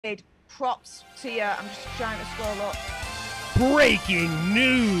Props to you. I'm just trying to scroll up. Breaking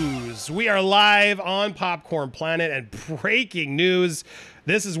news. We are live on Popcorn Planet, and breaking news.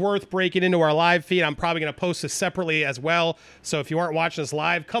 This is worth breaking into our live feed. I'm probably going to post this separately as well. So if you aren't watching us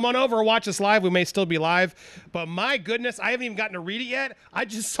live, come on over and watch us live. We may still be live. But my goodness, I haven't even gotten to read it yet. I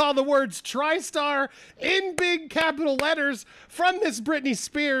just saw the words TriStar in big capital letters from Miss Britney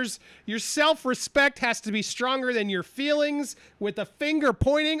Spears. Your self-respect has to be stronger than your feelings, with a finger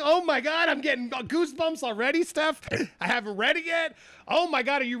pointing. Oh my God, I'm getting goosebumps already, Steph. I haven't read it yet. Oh my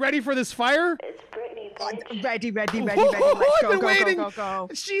God, are you ready for this fire? It's Britney. Ready. Let's go.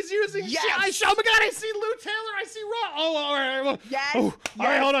 She's using. Yes. Oh my God, I see Lou Taylor. I see Raw. Oh, all right. Well, Yes. oh, all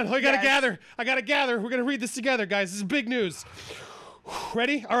right, hold on. I gotta Yes. gather. We're gonna read this together, guys. This is big news.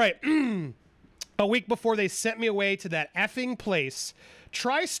 Ready? All right. A week before they sent me away to that effing place,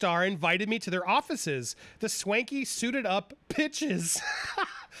 TriStar invited me to their offices. The swanky, suited up bitches.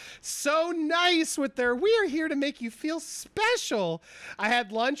 So nice with their, "We are here to make you feel special." I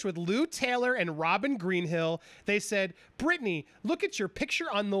had lunch with Lou Taylor and Robin Greenhill. They said, "Britney, look at your picture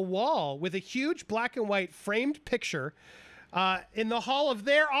on the wall," with a huge black and white framed picture in the hall of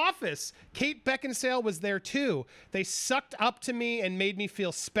their office. Kate Beckinsale was there too. They sucked up to me and made me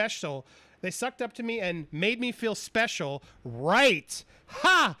feel special. Right.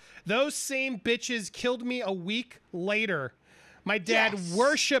 Ha! Those same bitches killed me a week later. My dad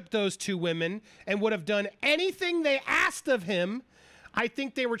worshipped those two women and would have done anything they asked of him. I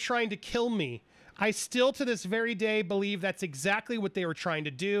think they were trying to kill me. I still to this very day believe that's exactly what they were trying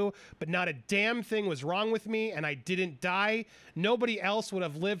to do, but not a damn thing was wrong with me, and I didn't die. Nobody else would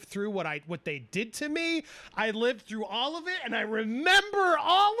have lived through what they did to me. I lived through all of it, and I remember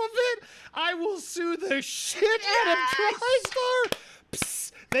all of it. I will sue the shit out of TriStar.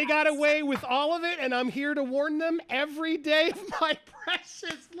 Psst. They got away with all of it, and I'm here to warn them every day of my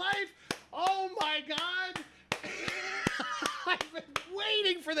precious life. Oh my God. I've been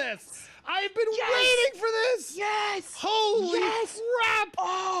waiting for this. Waiting for this. Yes. Holy crap.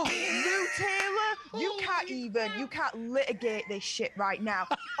 Oh, Lou Taylor, you can't litigate this shit right now.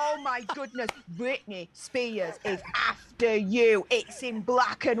 Oh my goodness, Britney Spears is after you. It's in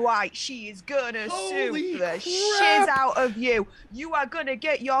black and white. She is gonna sue the shiz out of you. You are gonna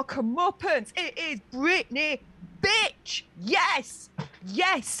get your comeuppance. It is Britney, bitch.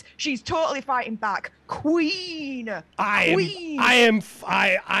 Yes, she's totally fighting back. Queen. I am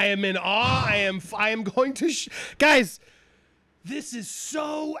in awe. I am going to guys, this is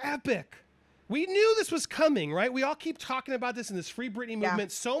so epic. We knew this was coming, right? We all keep talking about this in this Free Britney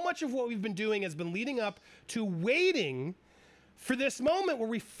movement. So much of what we've been doing has been leading up to waiting for this moment where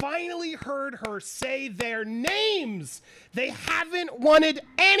we finally heard her say their names. They haven't wanted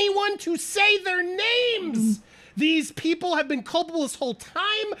anyone to say their names. These people have been culpable this whole time.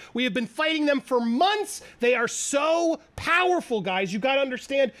 We have been fighting them for months. They are so powerful, guys. You got to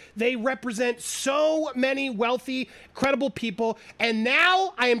understand, they represent so many wealthy, credible people. And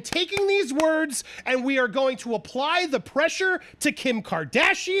now I am taking these words and we are going to apply the pressure to Kim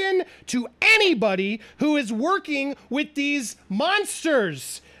Kardashian, to anybody who is working with these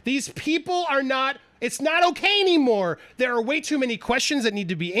monsters. These people are not. It's not okay anymore. There are way too many questions that need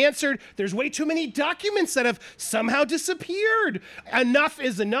to be answered. There's way too many documents that have somehow disappeared. Enough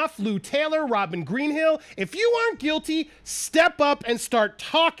is enough. Lou Taylor, Robin Greenhill, if you aren't guilty, step up and start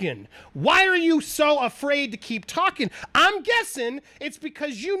talking. Why are you so afraid to keep talking? I'm guessing it's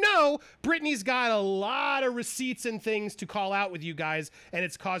because you know Britney's got a lot of receipts and things to call out with you guys, and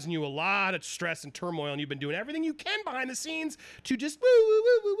it's causing you a lot of stress and turmoil, and you've been doing everything you can behind the scenes to just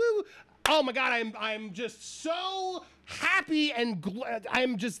woo. Oh my God, I'm just so happy and glad.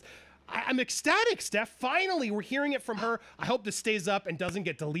 I'm ecstatic, Steph. Finally, we're hearing it from her. I hope this stays up and doesn't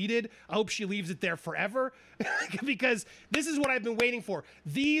get deleted. I hope she leaves it there forever because this is what I've been waiting for.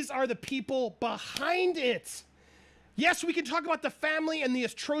 These are the people behind it. Yes, we can talk about the family and the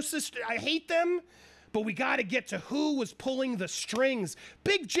atrocious. I hate them. But we got to get to who was pulling the strings.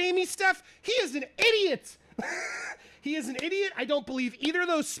 Big Jamie, Steph, he is an idiot. He is an idiot. I don't believe either of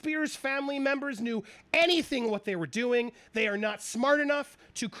those Spears family members knew anything what they were doing. They are not smart enough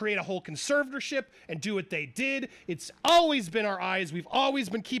to create a whole conservatorship and do what they did. It's always been our eyes. We've always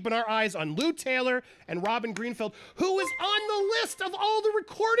been keeping our eyes on Lou Taylor and Robin Greenfield, who is on the list of all the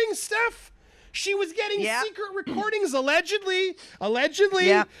recordings, Steph. She was getting secret recordings, allegedly.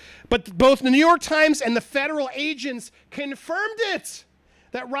 But both the New York Times and the federal agents confirmed it.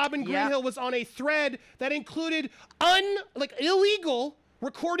 That Robin Greenhill was on a thread that included illegal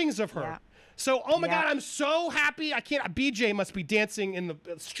recordings of her. So, oh my God, I'm so happy. I can't. BJ must be dancing in the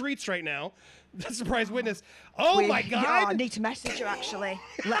streets right now. The surprise witness. Oh my God. I need to message her, actually.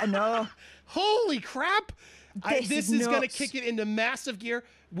 Let her know. Holy crap. This is going to nuts. kick it into massive gear.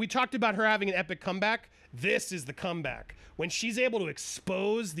 We talked about her having an epic comeback. This is the comeback. When she's able to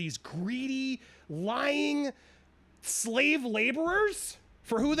expose these greedy, lying slave laborers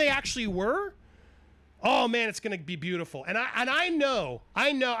for who they actually were. Oh man, it's going to be beautiful. And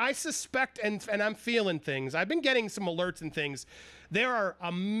I suspect, and I'm feeling things. I've been getting some alerts and things. There are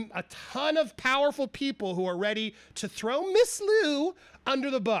a ton of powerful people who are ready to throw Miss Lou under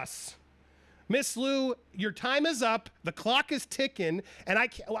the bus. Miss Lou, your time is up. The clock is ticking. And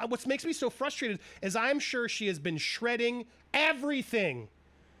what makes me so frustrated is I'm sure she has been shredding everything.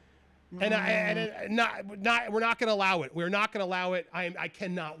 And we're not going to allow it. We're not going to allow it. I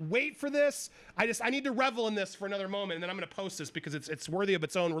cannot wait for this. I need to revel in this for another moment, and then I'm going to post this because it's worthy of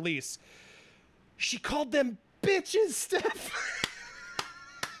its own release. She called them bitches, Steph.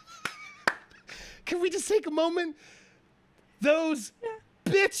 Can we just take a moment? Those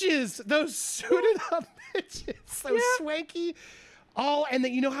bitches, those suited up bitches, those swanky, and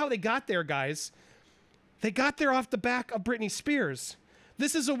you know how they got there, guys? They got there off the back of Britney Spears.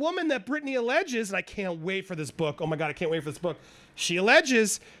 This is a woman that Britney alleges, and I can't wait for this book. Oh my God, I can't wait for this book. She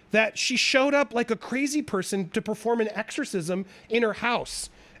alleges that she showed up like a crazy person to perform an exorcism in her house,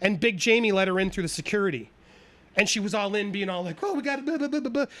 and Big Jamie let her in through the security. And she was all in, being all like, oh, we got blah, blah, blah, blah,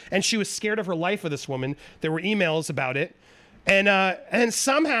 blah. And she was scared of her life with this woman. There were emails about it. And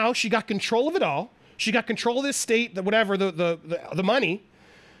somehow she got control of it all. She got control of this state, the money.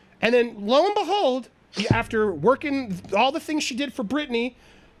 And then lo and behold, after working all the things she did for Britney,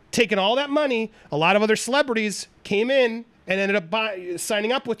 taking all that money, a lot of other celebrities came in and ended up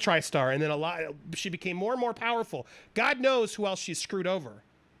signing up with TriStar. And then she became more and more powerful. God knows who else she's screwed over.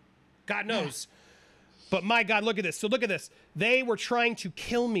 God knows. But my God, look at this. So look at this. They were trying to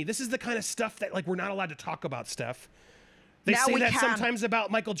kill me. This is the kind of stuff that we're not allowed to talk about, Steph. They say that sometimes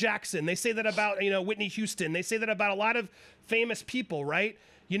about Michael Jackson. They say that about, Whitney Houston. They say that about a lot of famous people, right?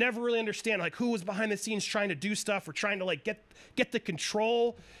 You never really understand who was behind the scenes trying to do stuff or trying to get the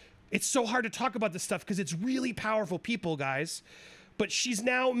control. It's so hard to talk about this stuff because it's really powerful people, guys. But she's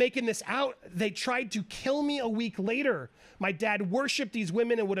now making this out. They tried to kill me a week later. My dad worshiped these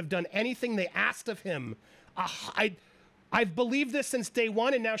women and would have done anything they asked of him. I've believed this since day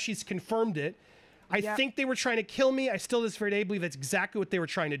one, and now she's confirmed it. I think they were trying to kill me. I still to this very day believe that's exactly what they were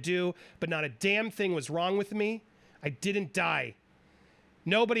trying to do, but not a damn thing was wrong with me. I didn't die.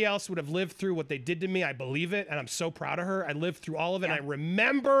 Nobody else would have lived through what they did to me. I believe it, and I'm so proud of her. I lived through all of it, and I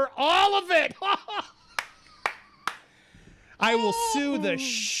remember all of it. I will sue the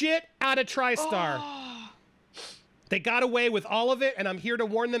shit out of TriStar. They got away with all of it, and I'm here to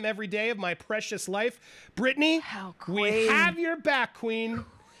warn them every day of my precious life. Britney, we have your back, Queen.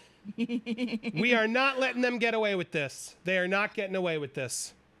 We are not letting them get away with this. They are not getting away with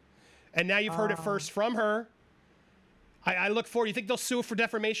this. And now you've heard it first from her. I look forward. You think they'll sue for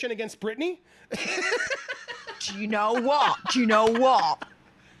defamation against Britney? Do you know what?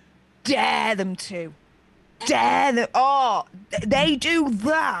 Dare them to. Dare them. Oh, they do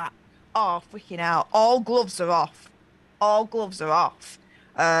that. Oh, freaking hell. All gloves are off. All gloves are off.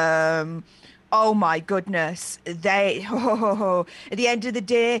 Oh my goodness. At the end of the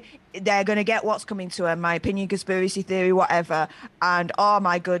day, they're going to get what's coming to them. My opinion, conspiracy theory, whatever. And oh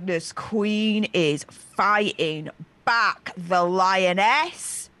my goodness, Queen is fighting back. The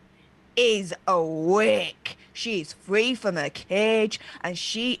lioness is awake. She is free from her cage, and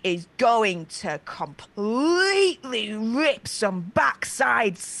she is going to completely rip some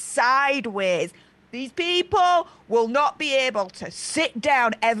backside sideways. These people will not be able to sit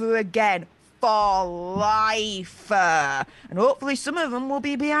down ever again for life. And hopefully some of them will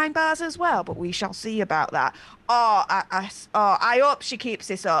be behind bars as well, but we shall see about that. I hope she keeps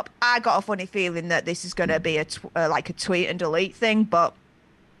this up. I got a funny feeling that this is going to be like a tweet and delete thing, but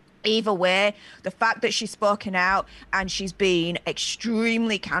either way, the fact that she's spoken out and she's been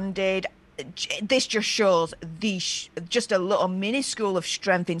extremely candid, this just shows just a little minuscule of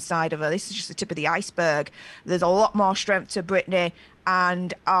strength inside of her. This is just the tip of the iceberg. There's a lot more strength to Britney,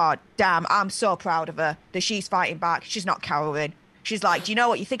 and oh damn, I'm so proud of her that she's fighting back. She's not cowering. She's like, do you know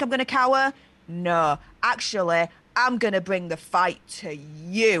what? You think I'm going to cower? No, actually, I'm going to bring the fight to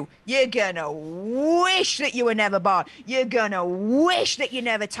you. You're going to wish that you were never born. You're going to wish that you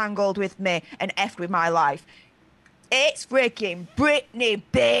never tangled with me and effed with my life. It's freaking Britney,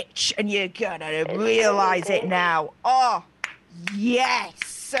 bitch, and you're going to realize it now. Oh,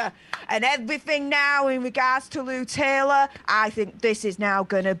 yes. And everything now in regards to Lou Taylor, I think this is now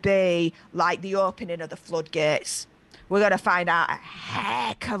going to be like the opening of the floodgates. We're going to find out a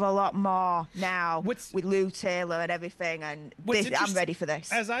heck of a lot more now with Lou Taylor and everything. And I'm ready for this.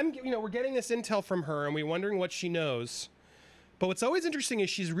 As we're getting this intel from her and we're wondering what she knows. But what's always interesting is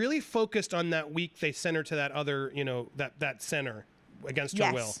she's really focused on that week they sent her to that other, that center against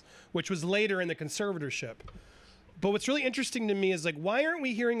her will, which was later in the conservatorship. But what's really interesting to me is, like, why aren't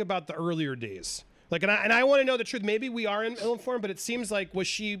we hearing about the earlier days? Like, and I want to know the truth. Maybe we are ill-informed, but it seems like, was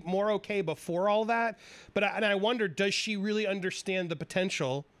she more okay before all that? But I wonder, does she really understand the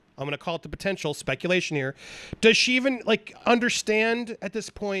potential? I'm going to call it the potential, speculation here. Does she even, like, understand at this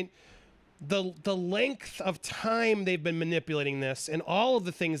point the length of time they've been manipulating this and all of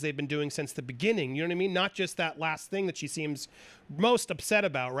the things they've been doing since the beginning? You know what I mean? Not just that last thing that she seems most upset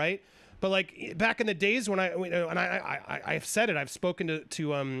about, right? But like back in the days when I've said it, I've spoken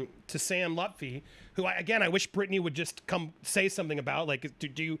to Sam Lutfi, who I wish Britney would just come say something about, like,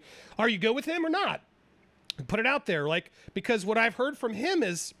 are you good with him or not? Put it out there, like, because what I've heard from him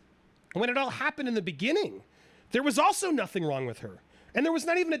is when it all happened in the beginning, there was also nothing wrong with her, and there was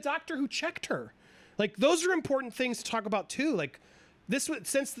not even a doctor who checked her. Like, those are important things to talk about too. Like, this was,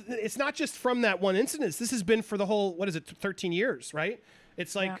 since it's not just from that one incident, this has been for the whole 13 years, right?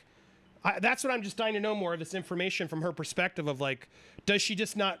 It's like. Yeah. That's what I'm just dying to know more of, this information from her perspective of, like, does she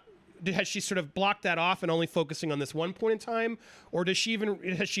just not, has she sort of blocked that off and only focusing on this one point in time? Or has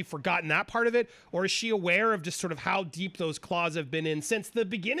she forgotten that part of it? Or is she aware of just sort of how deep those claws have been in since the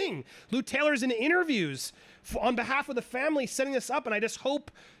beginning? Lou Taylor's in interviews on behalf of the family setting this up, and I just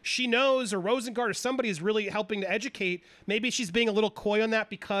hope she knows, or Rosengart or somebody is really helping to educate. Maybe she's being a little coy on that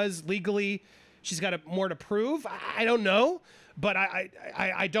because legally she's got more to prove. I don't know. But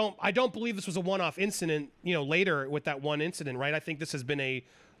I don't believe this was a one-off incident, later with that one incident, right? I think this has been a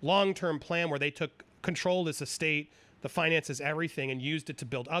long-term plan where they took control of this estate, the finances, everything, and used it to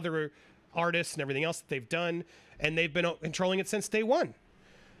build other artists and everything else that they've done. And they've been controlling it since day one.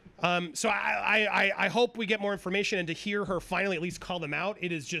 So I hope we get more information, and to hear her finally at least call them out,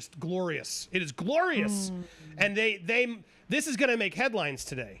 it is just glorious. It is glorious. And this is going to make headlines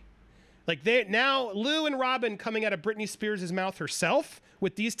today. Like, now Lou and Robin coming out of Britney Spears' mouth herself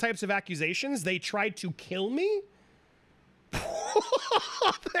with these types of accusations. They tried to kill me.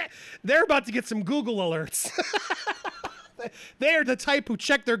 They're about to get some Google alerts. They're the type who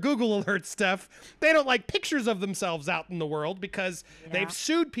check their Google alert stuff. They don't like pictures of themselves out in the world because they've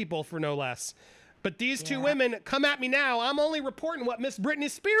sued people for no less. But these two women, come at me now. I'm only reporting what Miss Britney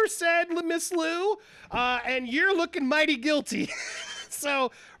Spears said, Miss Lou, and you're looking mighty guilty.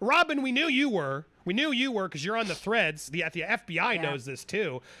 So, Robin, we knew you were. We knew you were because you're on the threads. The FBI knows this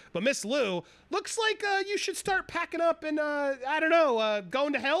too. But Miss Lou, looks like you should start packing up and,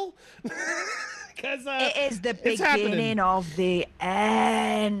 going to hell. Because it is the beginning of the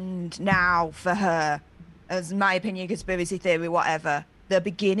end now for her. As my opinion, conspiracy theory, whatever. The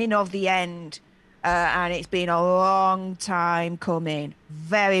beginning of the end. And it's been a long time coming.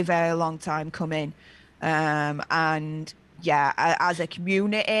 Very, very long time coming. And yeah, as a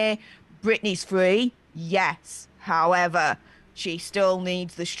community, Britney's free, yes. However, she still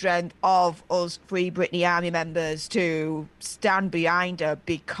needs the strength of us Free Britney Army members to stand behind her,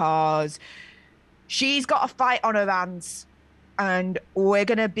 because she's got a fight on her hands, and we're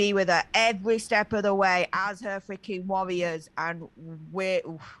going to be with her every step of the way as her freaking warriors, and we're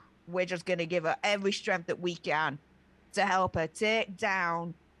just going to give her every strength that we can to help her take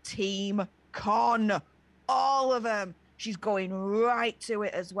down Team Con. All of them. She's going right to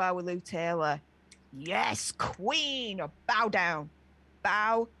it as well with Lou Taylor. Yes, queen. Bow down.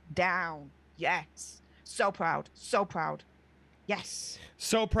 Bow down. Yes. So proud. So proud. Yes.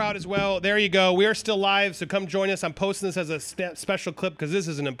 So proud as well. There you go. We are still live, so come join us. I'm posting this as a special clip because this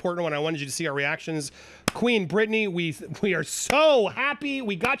is an important one. I wanted you to see our reactions. Queen Britney, we are so happy.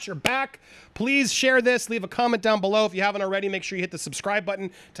 We got your back. Please share this. Leave a comment down below if you haven't already. Make sure you hit the subscribe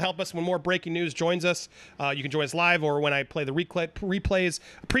button to help us when more breaking news joins us. You can join us live or when I play the replays.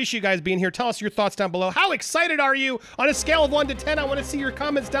 Appreciate you guys being here. Tell us your thoughts down below. How excited are you? On a scale of 1 to 10, I want to see your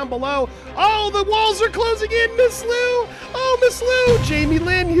comments down below. Oh, the walls are closing in, Miss Lou. Oh, Miss Lou. Jamie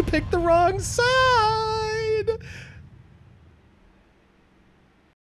Lynn, you picked the wrong side.